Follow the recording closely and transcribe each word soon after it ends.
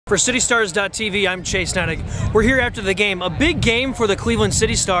For CityStars.tv, I'm Chase Neidig. We're here after the game. A big game for the Cleveland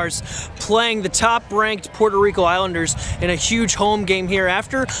City Stars, playing the top-ranked Puerto Rico Islanders in a huge home game here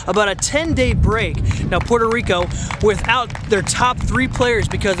after about a 10-day break. Now, Puerto Rico, without their top 3 players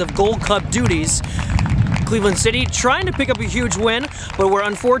because of Gold Cup duties, Cleveland City trying to pick up a huge win, but we're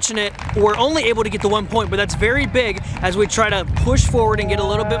unfortunate. We're only able to get the 1 point, but that's very big as we try to push forward and get a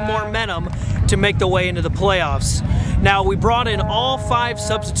little bit more momentum to make the way into the playoffs. Now, we brought in all 5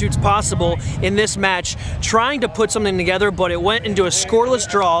 substitutes possible in this match, trying to put something together, but it went into a scoreless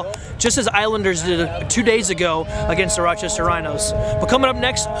draw, just as Islanders did 2 days ago against the Rochester Rhinos. But coming up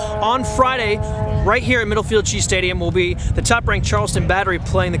next on Friday, right here at Middlefield Chiefs Stadium, will be the top-ranked Charleston Battery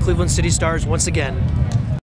playing the Cleveland City Stars once again.